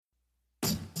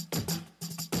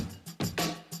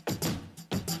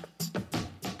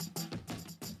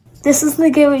This is the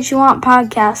Get What You Want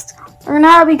podcast. Learn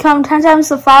how to become 10 times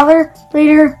the father,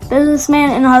 leader,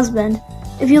 businessman, and husband.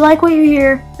 If you like what you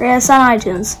hear, rate us on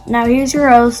iTunes. Now here's your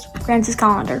host, Francis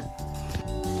Collender.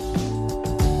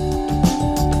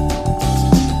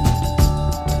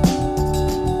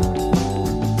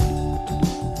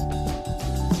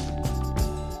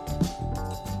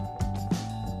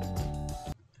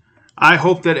 I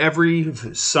hope that every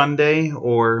Sunday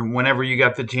or whenever you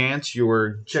got the chance, you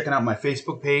were checking out my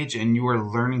Facebook page and you were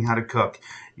learning how to cook.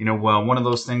 You know, one of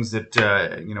those things that,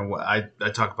 I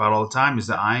talk about all the time is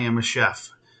that I am a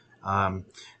chef.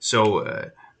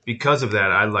 Because of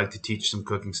that, I like to teach some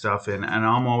cooking stuff, and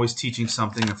I'm always teaching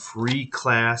something, a free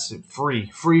class,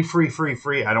 free.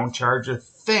 I don't charge a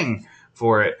thing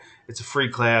for it. It's a free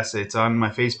class. It's on my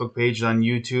Facebook page, on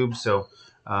YouTube. So,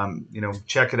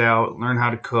 check it out, learn how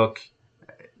to cook.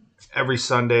 Every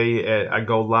Sunday I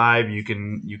go live. You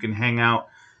can hang out.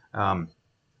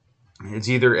 It's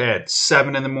either at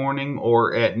 7 in the morning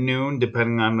or at noon,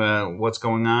 depending on what's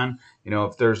going on. You know,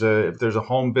 if there's a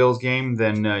home Bills game,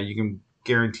 then you can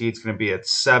guarantee it's going to be at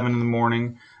 7 in the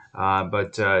morning.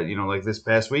 But like this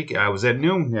past week, I was at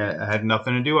noon. I had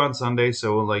nothing to do on Sunday,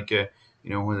 so I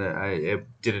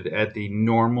did it at the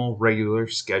normal, regular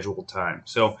scheduled time.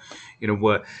 So,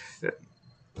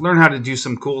 learn how to do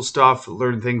some cool stuff,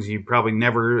 learn things you probably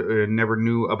never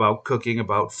knew about cooking,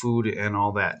 about food, and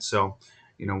all that. So,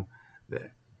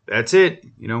 that's it.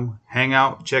 Hang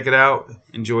out, check it out,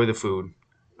 enjoy the food.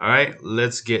 All right,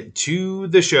 let's get to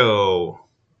the show.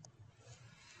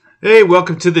 Hey,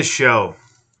 welcome to the show.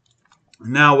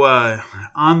 Now,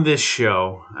 on this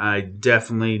show, I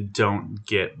definitely don't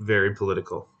get very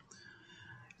political.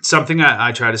 It's something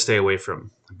I try to stay away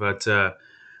from, but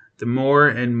the more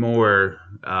and more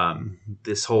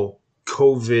this whole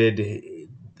COVID,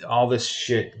 all this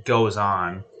shit goes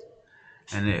on,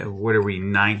 and what are we,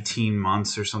 19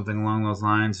 months or something along those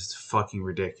lines? It's fucking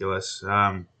ridiculous.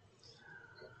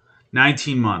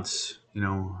 19 months,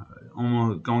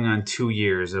 almost going on 2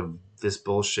 years of this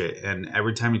bullshit, and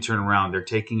every time you turn around, they're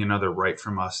taking another right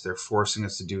from us. They're forcing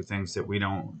us to do things that we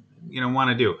don't, want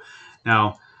to do.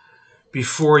 Now,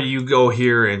 before you go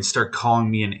here and start calling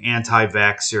me an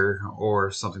anti-vaxxer or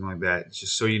something like that,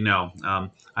 just so you know,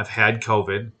 I've had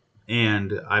COVID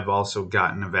and I've also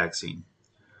gotten a vaccine.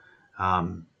 I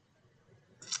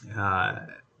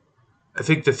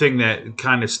think the thing that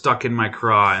kind of stuck in my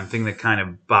craw and thing that kind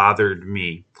of bothered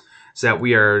me is that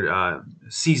we are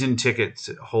season ticket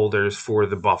holders for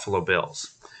the Buffalo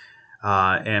Bills.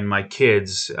 And my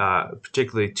kids,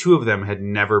 particularly 2 of them, had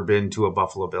never been to a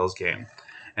Buffalo Bills game.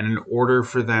 And in order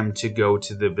for them to go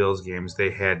to the Bills games, they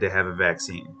had to have a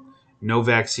vaccine. No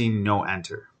vaccine, no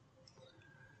enter.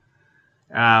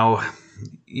 Now,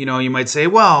 you might say,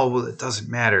 well, it doesn't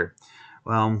matter.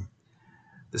 Well,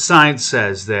 the science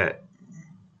says that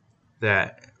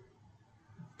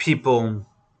people,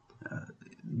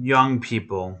 young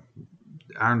people,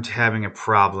 aren't having a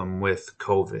problem with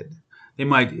COVID. They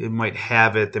might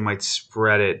have it, they might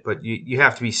spread it, but you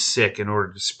have to be sick in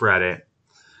order to spread it.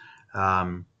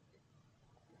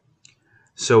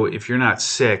 So if you're not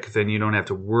sick, then you don't have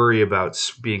to worry about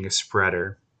being a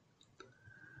spreader.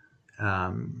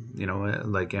 And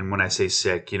when I say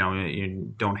sick,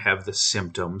 you don't have the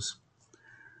symptoms.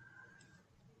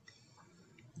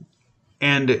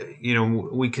 And,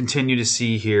 we continue to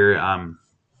see here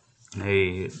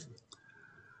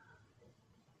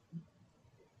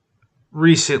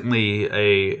recently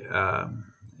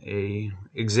a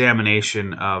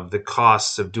examination of the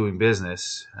costs of doing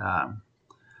business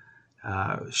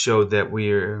showed that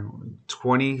we're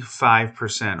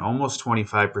 25%, almost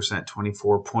 25%,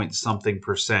 24 point something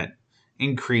percent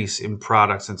increase in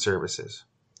products and services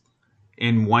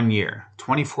in 1 year.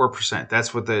 24%.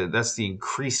 That's the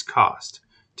increased cost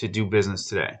to do business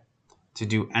today, to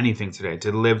do anything today,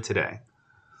 to live today.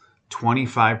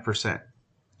 25%.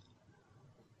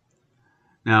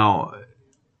 Now,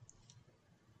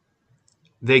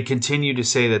 they continue to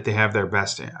say that they have our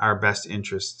best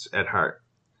interests at heart,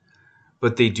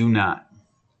 but they do not.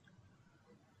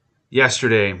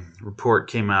 Yesterday, a report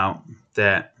came out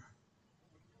that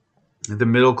the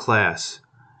middle class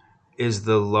is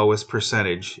the lowest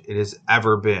percentage it has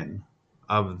ever been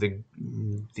of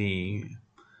the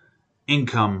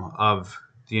income of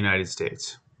the United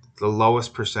States. The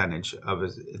lowest percentage of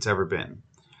it's ever been.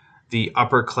 The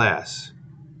upper class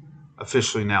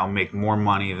officially now make more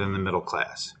money than the middle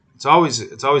class. It's always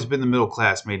been the middle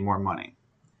class made more money.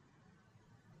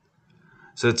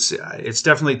 So it's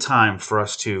definitely time for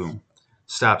us to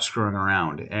stop screwing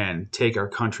around and take our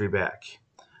country back.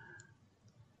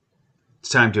 It's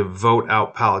time to vote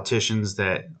out politicians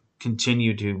that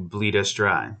continue to bleed us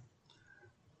dry.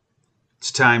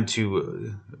 It's time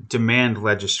to demand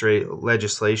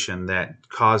legislation that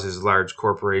causes large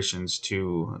corporations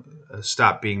to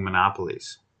stop being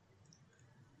monopolies.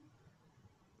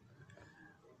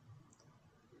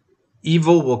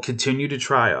 Evil will continue to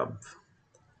triumph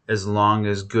as long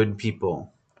as good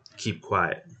people keep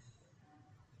quiet.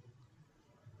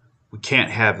 We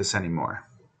can't have this anymore.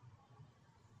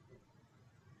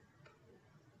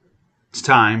 It's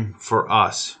time for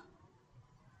us,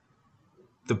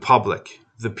 the public,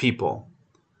 the people,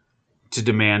 to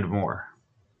demand more.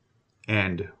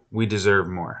 And we deserve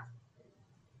more.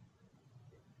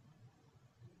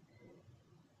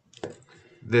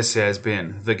 This has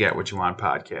been the Get What You Want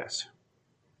podcast.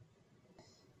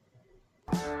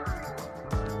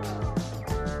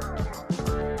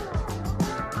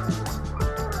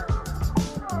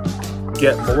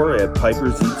 Get more at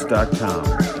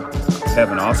piperseats.com.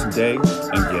 Have an awesome day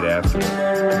and get after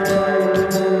it.